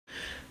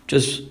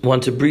Just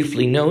want to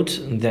briefly note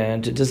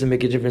that it doesn't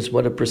make a difference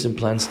what a person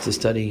plans to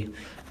study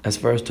as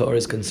far as Torah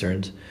is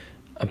concerned.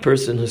 A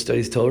person who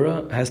studies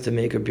Torah has to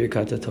make a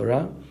Birkat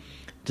Torah.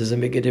 It doesn't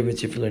make a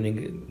difference if you're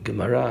learning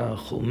Gemara,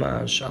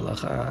 Chumash,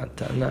 Halacha,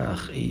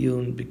 Tanakh,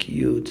 Iyun,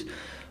 Bikiyut,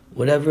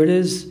 whatever it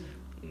is,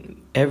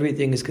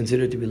 everything is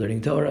considered to be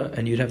learning Torah,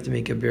 and you'd have to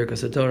make a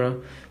Birkat Torah,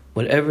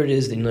 whatever it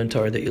is that you learn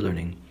Torah that you're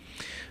learning.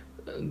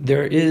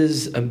 There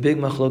is a big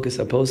machlokas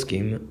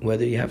aposkim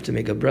whether you have to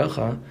make a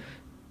bracha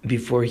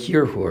before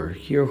hirhur.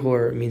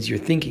 Hirhur means you're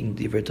thinking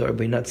divrei Torah,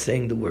 but you're not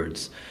saying the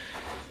words.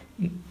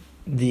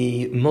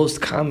 The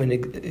most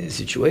common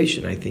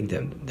situation, I think,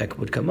 that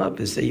would come up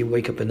is, say you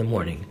wake up in the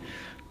morning,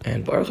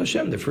 and Baruch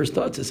Hashem, the first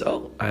thought is,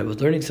 I was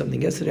learning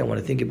something yesterday, I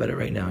want to think about it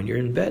right now, and you're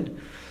in bed.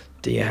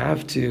 Do you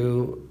have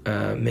to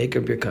make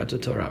a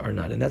Birkat Torah or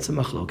not? And that's a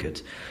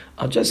machloket.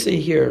 I'll just say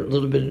here a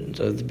little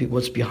bit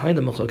what's behind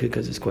the machloket,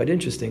 because it's quite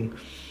interesting.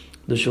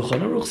 The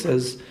Shulchan Aruch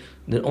says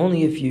that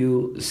only if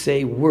you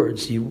say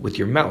words with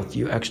your mouth,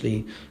 you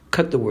actually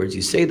cut the words,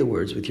 you say the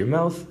words with your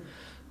mouth,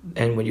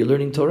 and when you're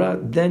learning Torah,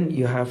 then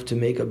you have to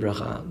make a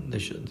bracha.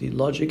 The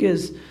logic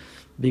is,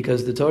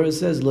 because the Torah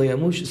says, Lo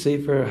yamush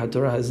sefer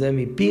haTorah hazeh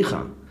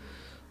mipicha.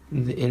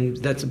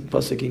 That's a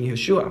pasuk in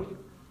Yeshua,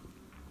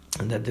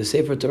 and that the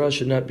Sefer Torah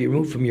should not be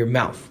removed from your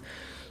mouth.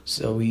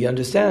 So we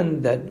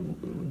understand that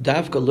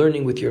dafka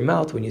learning with your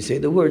mouth, when you say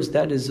the words,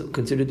 that is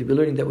considered to be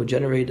learning that would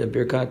generate a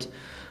Birkat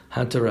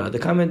HaTorah. The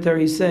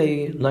commentaries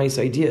say nice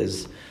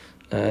ideas,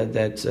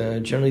 that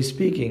generally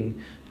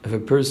speaking, if a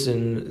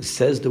person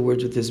says the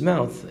words with his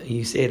mouth,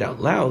 you say it out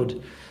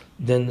loud,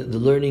 then the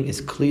learning is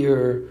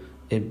clearer,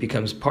 it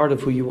becomes part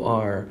of who you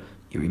are,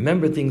 you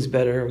remember things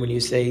better when you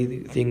say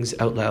things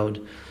out loud.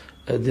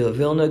 The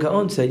Vilna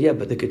Gaon said,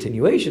 but the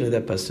continuation of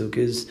that pasuk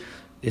is,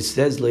 it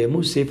says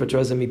Le'amush Sefer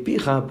Torah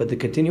mipicha, but the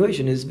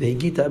continuation is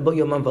Vehigita bo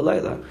yomam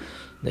v'layla,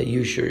 that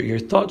your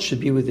thoughts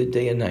should be with it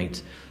day and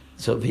night.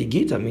 So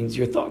Vehigita means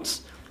your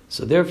thoughts.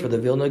 So therefore, the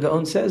Vilna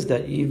Gaon says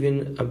that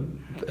even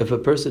if a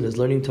person is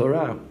learning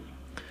Torah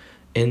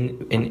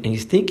and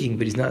he's thinking,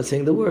 but he's not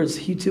saying the words,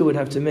 he too would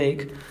have to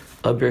make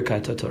a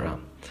Birkat Torah.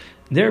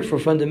 Therefore,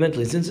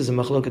 fundamentally, since it's a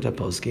machloket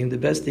haposkim, the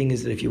best thing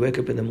is that if you wake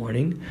up in the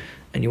morning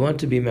and you want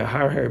to be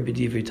meharher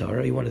b'divrei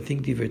Torah, you want to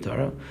think divrei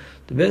Torah,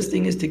 the best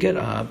thing is to get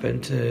up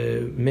and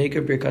to make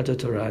a Birkat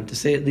Torah, and to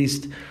say at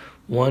least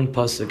one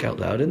pasuk out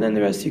loud, and then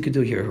the rest you could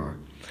do hirhur.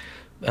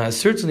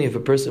 Certainly, if a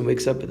person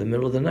wakes up in the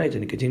middle of the night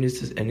and he continues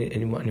to, and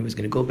he was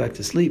going to go back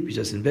to sleep, he's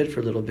just in bed for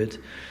a little bit,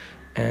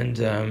 and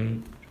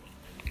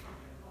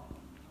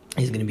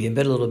he's going to be in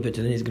bed a little bit,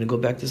 and then he's going to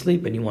go back to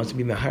sleep, and he wants to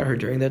be meharher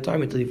during that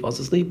time until he falls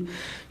asleep,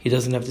 he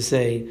doesn't have to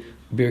say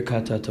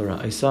Birkat Torah.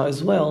 I saw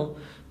as well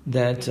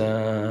that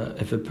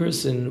if a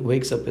person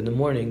wakes up in the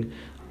morning,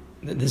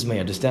 this is my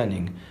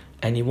understanding,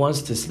 and he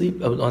wants to sleep,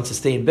 wants to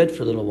stay in bed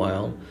for a little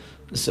while.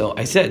 So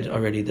I said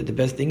already that the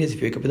best thing is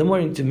if you wake up in the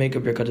morning to make a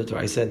Birkat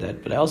Torah. I said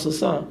that, but I also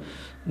saw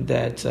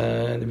that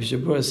the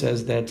Bishop Bura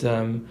says that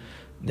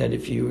that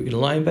if you're going to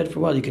lie in bed for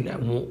a while, you can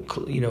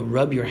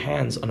rub your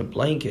hands on a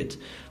blanket,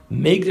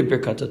 make the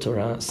Birkat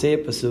Torah, say a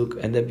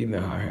pasuk, and then be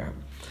meharher.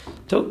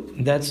 So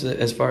that's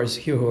as far as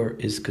hirhur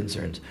is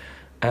concerned.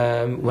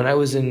 When I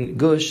was in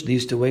Gush, they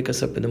used to wake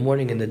us up in the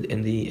morning in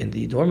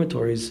the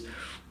dormitories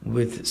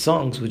with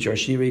songs which are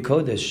Shirei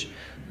Kodesh,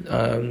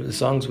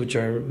 songs which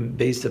are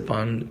based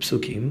upon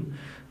psukim.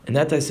 In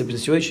that type of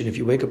situation, if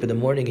you wake up in the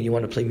morning and you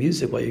want to play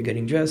music while you're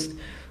getting dressed,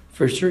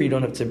 for sure you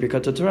don't have to say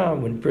Birkat Torah.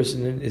 When a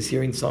person is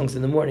hearing songs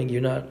in the morning, you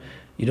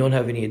don't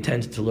have any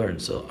intent to learn.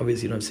 So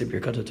obviously you don't have to say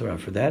Birkat Torah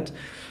for that.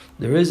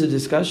 There is a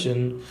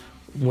discussion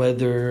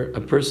whether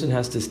a person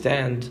has to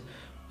stand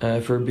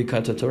for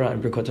Birkat Torah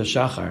and Birkat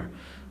Shachar.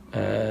 The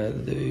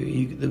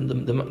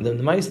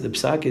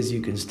psak is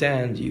you can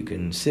stand, you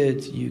can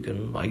sit, you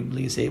can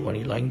lightly say it when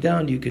you're lying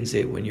down, you can say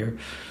it when you're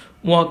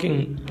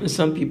walking.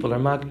 Some people are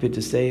makpid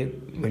to say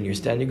when you're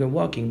standing or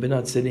walking, but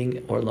not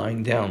sitting or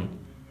lying down.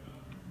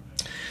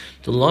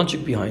 The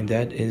logic behind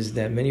that is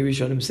that many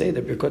Rishonim say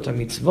that Birkot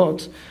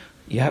HaMitzvot,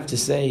 you have to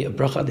say a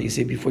bracha that you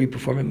say before you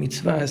perform a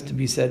mitzvah has to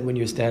be said when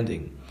you're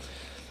standing.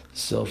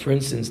 So, for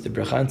instance, the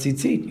bracha on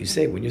tzitzit, you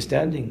say when you're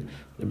standing.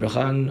 The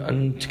bracha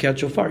on Tekiyat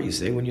Shofar, you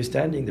say when you're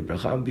standing. The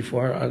bracha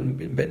before on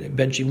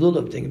benching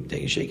lulav,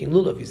 shaking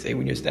lulav, you say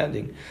when you're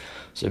standing.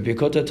 So,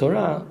 Birkot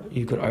Torah,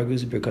 you could argue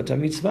is Birkot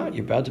HaMitzvah.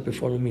 You're about to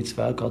perform a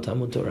mitzvah called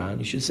Talmud Torah, and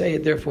you should say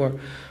it, therefore,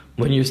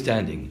 when you're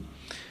standing.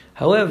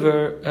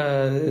 However,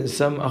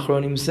 some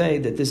Achronim say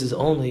that this is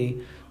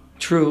only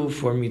true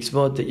for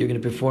mitzvot that you're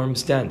going to perform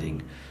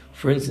standing.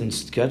 For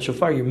instance, Tekiyat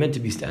Shofar, you're meant to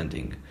be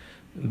standing.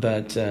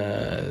 But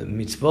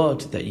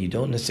mitzvot that you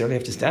don't necessarily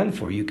have to stand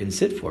for, you can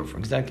sit for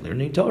example,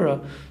 learning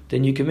Torah,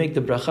 then you can make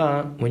the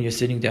bracha when you're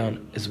sitting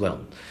down as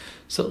well.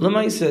 So,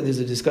 Lamaisa, there's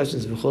a discussion,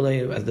 as the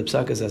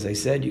psakas, as I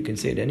said, you can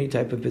say it any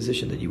type of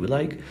position that you would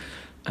like.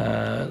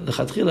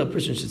 L'chatchila, a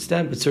person should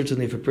stand, but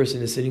certainly if a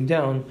person is sitting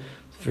down,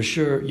 for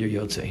sure, you're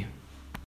yotzei.